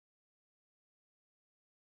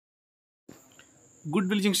Good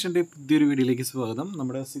will ജംഗ്ഷൻ്റെ പുതിയൊരു വീഡിയോയിലേക്ക് സ്വാഗതം.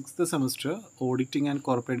 നമ്മുടെ 6th semester auditing and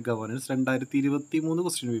corporate governance 2023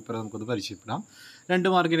 question paper നമുക്കൊന്ന് പരിചയപ്പെടാം.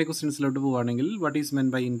 2 മാർക്കിൻ്റെ ക്വസ്റ്റ്യൻസിലോട്ട് പോവുകയാണെങ്കിൽ what is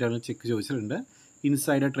men by internal check ചോദിച്ചിട്ടുണ്ട്.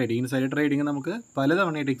 ഇൻസൈഡർ ട്രേഡിംഗ് നമുക്ക്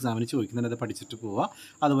പലതവണയായിട്ട് എക്സാമിന് ചോദിക്കുന്നുണ്ട്, അത് പഠിച്ചിട്ട് പോവുക.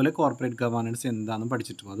 അതുപോലെ കോർപ്പറേറ്റ് ഗവേണൻസ് എന്താണെന്നും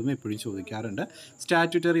പഠിച്ചിട്ട് പോകുക, അതും എപ്പോഴും ചോദിക്കാറുണ്ട്.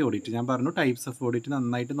 സ്റ്റാറ്റ്യൂട്ടറി ഓഡിറ്റ് ഞാൻ പറഞ്ഞു, ടൈപ്സ് ഓഫ് ഓഡിറ്റ്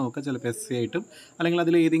നന്നായിട്ട് നോക്കുക. ചിലപ്പോൾ എസ് ആയിട്ടും അല്ലെങ്കിൽ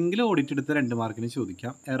അതിൽ ഏതെങ്കിലും ഓഡിറ്റ് എടുത്ത് 2 മാർക്കിന്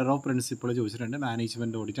ചോദിക്കാം. എറർ ഓഫ് പ്രിൻസിപ്പിൾ ചോദിച്ചിട്ടുണ്ട്.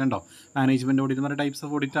 മാനേജ്മെൻറ്റ് ഓഡിറ്റ് ഉണ്ടോ? മാനേജ്മെൻറ്റ് ഓഡിറ്റ് എന്ന് പറഞ്ഞാൽ ടൈപ്സ്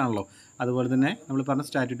ഓഫ് ഓഡിറ്റ് ആണല്ലോ. അതുപോലെ തന്നെ നമ്മൾ പറഞ്ഞ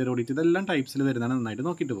സ്റ്റാറ്റ്യൂട്ടറി ഓഡിറ്റ്, ഇതെല്ലാം ടൈപ്സിൽ വരുന്നതാണ്, നന്നായിട്ട്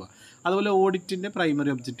നോക്കിയിട്ട് പോവുക. അതുപോലെ ഓഡിറ്റിൻ്റെ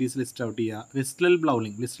പ്രൈമറി ഒബ്ജക്റ്റീവ്സ് ലിസ്റ്റ് ഔട്ട് ചെയ്യുക. വിസ്റ്റൽ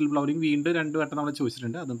ബ്ലൗളിംഗ് വീണ്ടും 2 വട്ടം നമ്മൾ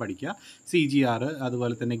ചോദിച്ചിട്ടുണ്ട്, അതും പഠിക്കുക. CGR,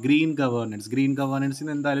 അതുപോലെ തന്നെ ഗ്രീൻ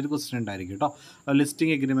ഗവേണൻസിന് എന്തായാലും ഒരു ക്വസ്റ്റ്യൻ ഉണ്ടായിരിക്കും കേട്ടോ.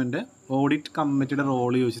 ലിസ്റ്റിംഗ് എഗ്രിമെൻറ്റ്, ഓഡിറ്റ് കമ്മിറ്റിയുടെ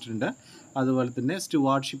റോള് ചോദിച്ചിട്ടുണ്ട്. അതുപോലെ തന്നെ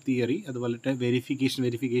സ്റ്റുവാർഡ്ഷിപ്പ് തിയറി, അതുപോലെ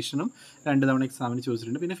വെരിഫിക്കേഷനും 2 തവണ എക്സാമിന്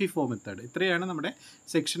ചോദിച്ചിട്ടുണ്ട്. പിന്നെ FIFO മെത്തേഡ്. ഇത്രയാണ് നമ്മുടെ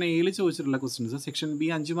സെക്ഷൻ എയിൽ ചോദിച്ചിട്ടുള്ള ക്വസ്റ്റ്യൻസ്. സെക്ഷൻ ബി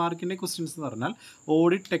 5 മാർക്കിൻ്റെ ക്വസ്റ്റ്യൻസ് എന്ന് പറഞ്ഞാൽ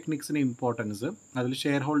ഓഡിറ്റ് ടെക്നിക്സിന് ഇമ്പോർട്ടൻസ്, അതിൽ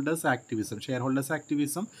ഷെയർ ഹോൾഡേഴ്സ്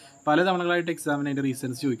ആക്ടിവിസം പല തവണകളായിട്ട് എക്സാമിന് അതിൻ്റെ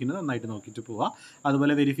റീസൺസ് ചോദിക്കുന്നത്, നന്നായിട്ട് നോക്കിയിട്ട് പോവുക.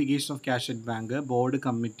 അതുപോലെ verification of cash at bank, board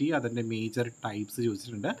committee, അതിൻ്റെ മേജർ ടൈപ്സ്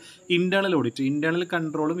ചോദിച്ചിട്ടുണ്ട്. ഇൻറ്റേർണൽ ഓഡിറ്റ്, ഇൻറ്റേർണൽ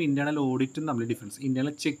കൺട്രോളും ഇൻറ്റേർണൽ ഓഡിറ്റും തമ്മിൽ ഡിഫറൻസ്,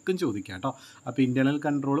 ഇൻറ്റേർണൽ ചെക്കും ചോദിക്കാം കേട്ടോ. അപ്പോൾ ഇൻറ്റേർണൽ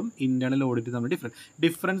കൺട്രോളും ഇൻറ്റേർണൽ ഓഡിറ്റ് തമ്മിൽ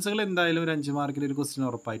ഡിഫറൻസുകൾ എന്തായാലും ഒരു 5 മാർക്കിൽ ഒരു ക്വസ്റ്റ്യൻ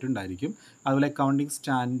ഉറപ്പായിട്ടുണ്ടായിരിക്കും. അതുപോലെ അക്കൗണ്ടിങ്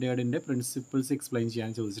സ്റ്റാൻഡേർഡിൻ്റെ പ്രിൻസിപ്പിൾസ് എക്സ്പ്ലെയിൻ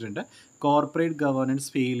ചെയ്യാൻ ചോദിച്ചിട്ടുണ്ട്. കോർപ്പറേറ്റ് ഗവേണൻസ്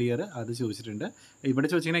ഫെയിലിയർ അത് ചോദിച്ചിട്ടുണ്ട്. ഇവിടെ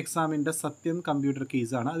ചോദിച്ചിരിക്കുന്ന എക്സാമിൻ്റെ സത്യം കമ്പ്യൂട്ടർ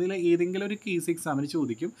കേസാണ്. അതിൽ ഏതെങ്കിലും ഒരു കേസ് എക്സാമിന്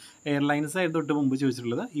ചോദിക്കും. എയർലൈൻസ് ആയിരുന്നു തൊട്ട് മുമ്പ്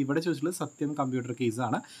ചോദിച്ചിട്ടുള്ളത്, ഇവിടെ ചോദിച്ചിട്ടുള്ളത് സത്യം കമ്പ്യൂട്ടർ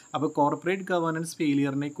കേസാണ്. അപ്പോൾ കോർപ്പറേറ്റ് ഗവേണൻസ്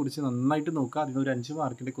ഫെയിലിയറിനെ കുറിച്ച് നന്നായിട്ട് നോക്കുക, അതിന് ഒരു 5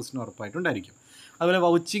 മാർക്കിൻ്റെ ക്വസ്റ്റ്യൻ ഉറപ്പായിട്ടുണ്ടായിരിക്കും. അതുപോലെ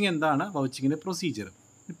വൗച്ചിങ് എന്താണ്, വൗച്ചിങ്ങിൻ്റെ പ്രൊസീജിയർ.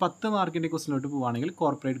 10 മാർക്കിൻ്റെ ക്വസ്റ്റിനോട്ട് പോവുകയാണെങ്കിൽ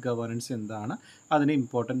കോർപ്പറേറ്റ് ഗവേണൻസ് എന്താണ്, അതിന്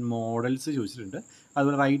ഇമ്പോർട്ടൻറ്റ് മോഡൽസ് ചോദിച്ചിട്ടുണ്ട്.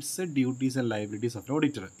 അതുപോലെ rights, duties and liabilities of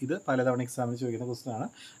auditor, ഇത് പലതവണ എക്സാമിന് ചോദിക്കുന്ന ക്വസ്റ്റ്യനാണ്.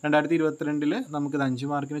 2022 നമുക്കിത് 5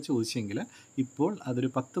 മാർക്കിന് ചോദിച്ചെങ്കിൽ ഇപ്പോൾ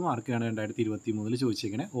അതൊരു 10 മാർക്കിനാണ് 2023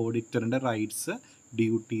 ചോദിച്ചേക്കുന്നത്. ഓഡിറ്ററിൻ്റെ റൈറ്റ്സ്,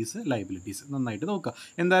 ഡ്യൂട്ടീസ്, ലയബിലിറ്റീസ് നന്നായിട്ട് നോക്കുക.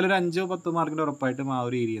 എന്തായാലും ഒരു 5-10 മാർക്കിൻ്റെ ഉറപ്പായിട്ടും ആ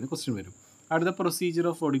ഒരു ഏരിയയിൽ നിന്ന് ക്വസ്റ്റ്യൻ വരും. അടുത്ത പ്രൊസീജിയർ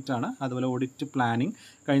ഓഫ് ഓഡിറ്റ് ആണ്. അതുപോലെ ഓഡിറ്റ് പ്ലാനിങ്,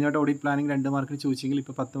 കഴിഞ്ഞോട്ട് ഓഡിറ്റ് പ്ലാനിങ് 2 മാർക്കിന് ചോദിച്ചെങ്കിൽ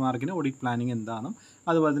ഇപ്പോൾ 10 മാർക്കിന് ഓഡിറ്റ് പ്ലാനിങ് എന്താണെന്നും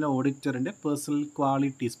അതുപോലെ തന്നെ ഓഡിറ്ററിൻ്റെ personal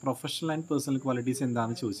qualities, professional and personal qualities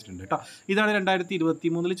എന്താണെന്ന് ചോദിച്ചിട്ടുണ്ട് കേട്ടോ. ഇതാണ്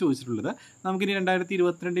 2023 ചോദിച്ചിട്ടുള്ളത്. നമുക്കിനി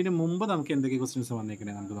 2022 മുമ്പ് നമുക്ക് എന്തൊക്കെ ക്വസ്റ്റ്യൻസ്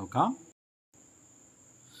വന്നേക്കണേ നമുക്ക് നോക്കാം.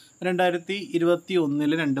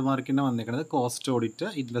 2021 2 മാർക്കിന് വന്നേക്കുന്നത് cost audit,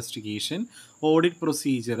 investigation, audit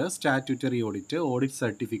procedure, statutory audit, audit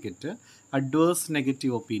certificate, adverse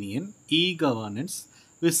negative opinion, E governance,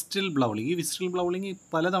 വിസ്റ്റൽ ബ്ലൗളിംഗ്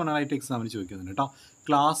പല തവണകളായിട്ട് എക്സാമിന് ചോദിക്കുന്നുണ്ട് കേട്ടോ.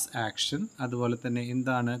 ക്ലാസ് ആക്ഷൻ, അതുപോലെ തന്നെ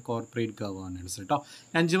എന്താണ് കോർപ്പറേറ്റ് ഗവേണൻസ് കേട്ടോ.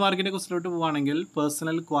 5 മാർക്കിൻ്റെ ക്വസ്റ്റിലോട്ട് പോവുകയാണെങ്കിൽ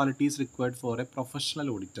personal qualities required for A professional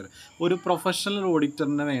auditor, ഒരു പ്രൊഫഷണൽ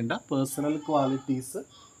ഓഡിറ്ററിന് വേണ്ട പേഴ്സണൽ ക്വാളിറ്റീസ്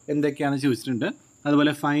എന്തൊക്കെയാണ് ചോദിച്ചിട്ടുണ്ട്.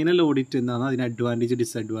 അതുപോലെ ഫൈനൽ ഓഡിറ്റ് എന്താണ്, അതിന് അഡ്വാൻറ്റേജ്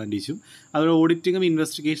ഡിസഡ്വാൻറ്റേജും, അതുപോലെ ഓഡിറ്റിങ്ങും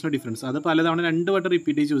ഇൻവെസ്റ്റിഗേഷനും ഡിഫറൻസ്, അത് പലതവണ 2 വട്ടം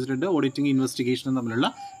റിപ്പീറ്റ് ചെയ്ത് ചോദിച്ചിട്ടുണ്ട്. ഓഡിറ്റിംഗ് ഇൻവെസ്റ്റിഗേഷനും തമ്മിലുള്ള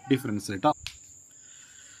ഡിഫറൻസ് കേട്ടോ.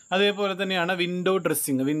 അതേപോലെ തന്നെയാണ് വിൻഡോ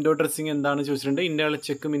ഡ്രസ്സിങ് എന്താണ് ചോദിച്ചിട്ടുണ്ട്. ഇൻറ്റേർണൽ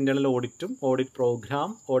ചെക്കും ഇൻറ്റേർണൽ ഓഡിറ്റും, ഓഡിറ്റ്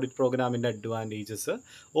പ്രോഗ്രാമിൻ്റെ അഡ്വാൻറ്റേജസ്,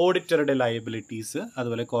 ഓഡിറ്ററുടെ ലയബിലിറ്റീസ്,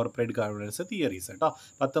 അതുപോലെ കോർപ്പറേറ്റ് ഗവേണൻസ് തിയറീസ് കേട്ടോ.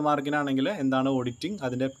 10 മാർക്കിനാണെങ്കിൽ എന്താണ് ഓഡിറ്റിംഗ്,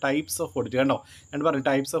 അതിൻ്റെ ടൈപ്സ് ഓഫ് ഓഡിറ്റ് കണ്ടോ. ഞാൻ പറഞ്ഞു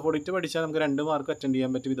ടൈപ്സ് ഓഫ് ഓഡിറ്റ് പഠിച്ചാൽ നമുക്ക് 2 മാർക്ക് അറ്റൻഡ്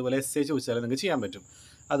ചെയ്യാൻ പറ്റും. ഇതുപോലെ essay ചോദിച്ചാൽ നിങ്ങൾക്ക് ചെയ്യാൻ പറ്റും.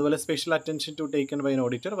 അതുപോലെ special attention to taken by N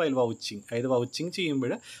auditor while vouching, അതായത് വൗച്ചിങ്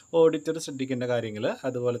ചെയ്യുമ്പോൾ ഓഡിറ്റർ ശ്രദ്ധിക്കേണ്ട കാര്യങ്ങൾ.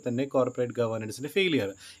 അതുപോലെ തന്നെ കോർപ്പറേറ്റ് ഗവേണൻസിൻ്റെ ഫെയിലിയർ,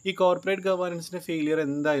 ഈ കോർപ്പറേറ്റ് ഗവേണൻസിൻ്റെ ഫെയിലിയർ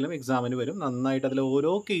എന്തായാലും എക്സാമിന് വരും. നന്നായിട്ട് അതിൽ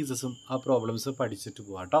ഓരോ കേസസും ആ പ്രോബ്ലംസ് പഠിച്ചിട്ട്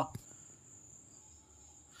പോകാം കേട്ടോ.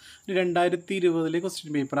 2020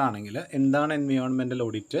 ക്വസ്റ്റ്യൻ പേപ്പർ ആണെങ്കിൽ എന്താണ് എൻവയോൺമെൻറ്റൽ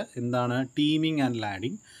ഓഡിറ്റ്, എന്താണ് ടീമിംഗ് ആൻഡ്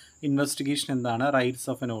ലാഡിംഗ്, ഇൻവെസ്റ്റിഗേഷൻ എന്താണ്, rights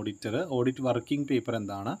of N auditor, audit working paper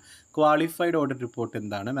എന്താണ്, ക്വാളിഫൈഡ് ഓഡിറ്റ് റിപ്പോർട്ട്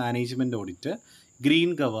എന്താണ്, മാനേജ്മെൻറ്റ് ഓഡിറ്റ്, ഗ്രീൻ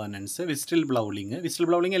ഗവേണൻസ്, വിസ്റ്റൽ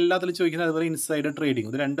ബ്ലൗളിംഗ് എല്ലാത്തിലും ചോദിക്കുന്നത്. അതുപോലെ ഇൻസൈഡർ ട്രേഡിംഗ്,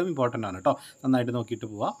 ഇത് 2ഉം ഇമ്പോർട്ടൻ്റ് ആണ് കേട്ടോ, നന്നായിട്ട് നോക്കിയിട്ട്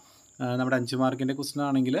പോവാം. നമ്മുടെ 5 മാർക്കിൻ്റെ ക്വസ്റ്റ്യൻ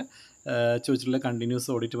ആണെങ്കിൽ ചോദിച്ചിട്ടുള്ള കണ്ടിന്യൂസ്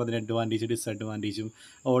ഓഡിറ്റും അതിന് അഡ്വാൻറ്റേജ് ഡിസഡ്വാൻറ്റേജും,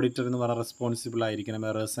 ഓഡിറ്റർ എന്ന് പറഞ്ഞാൽ റെസ്പോൺസിബിൾ ആയിരിക്കണം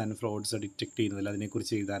എറേഴ്സ് ആൻഡ് ഫ്രോഡ്സ് ഡിറ്റക്ട് ചെയ്യുന്നതിൽ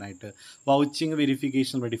അതിനെക്കുറിച്ച് എഴുതാനായിട്ട്. വൗച്ചിങ്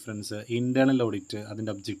വെരിഫിക്കേഷനുള്ള ഡിഫറൻസ്, ഇൻറ്റേർണൽ ഓഡിറ്റ്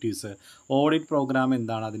അതിൻ്റെ ഒബ്ജക്റ്റീവ്സ്, ഓഡിറ്റ് പ്രോഗ്രാം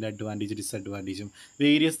എന്താണ് അതിൻ്റെ advantage ഡിസഡ്വാൻറ്റേജും,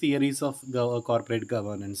 various theories of corporate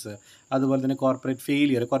governance, അതുപോലെ തന്നെ കോർപ്പറേറ്റ്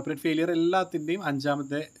ഫെയിലിയർ എല്ലാത്തിൻ്റെയും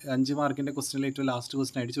 5 മാർക്കിൻ്റെ ക്വസ്റ്റ്യനിൽ ഏറ്റവും ലാസ്റ്റ്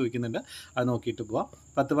ക്വസ്റ്റ്യൻ ആയിട്ട് ചോദിക്കുന്നുണ്ട്, അത് നോക്കിയിട്ട് പോവാം.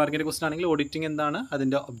 10 മാർക്കിൻ്റെ ക്വസ്റ്റ്യൻ ആണെങ്കിൽ ഓഡിറ്റിംഗ് എന്താണ്,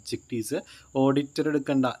 അതിൻ്റെ ഒബ്ജക്റ്റീവ്സ്, ഓഡിറ്റർ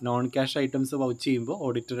എടുക്കേണ്ട നോൺ ക്യാഷ് ഐറ്റംസ് വൗച്ച് ചെയ്യുമ്പോൾ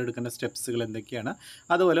ഓഡിറ്റർ എടുക്കേണ്ട സ്റ്റെപ്സുകൾ എന്തൊക്കെയാണ്,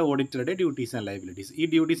 അതുപോലെ ഓഡിറ്ററുടെ ഡ്യൂട്ടീസ് ആൻഡ് ലയബിലിറ്റീസ്. ഈ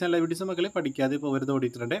ഡ്യൂട്ടീസ് ആൻഡ് ലയബിലിറ്റീസ് മക്കളെ പഠിക്കാതെ പോകരുത്,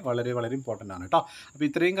 ഓഡിറ്ററുടെ വളരെ വളരെ ഇമ്പോർട്ടൻ്റ് ആണ് കേട്ടോ. അപ്പോൾ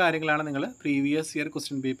ഇത്രയും കാര്യങ്ങളാണ് നിങ്ങൾ പ്രീവിയസ് ഇയർ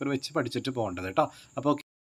ക്വസ്റ്റ്യൻ പേപ്പർ വെച്ച് പഠിച്ചിട്ട് പോകേണ്ടത് കേട്ടോ. അപ്പോൾ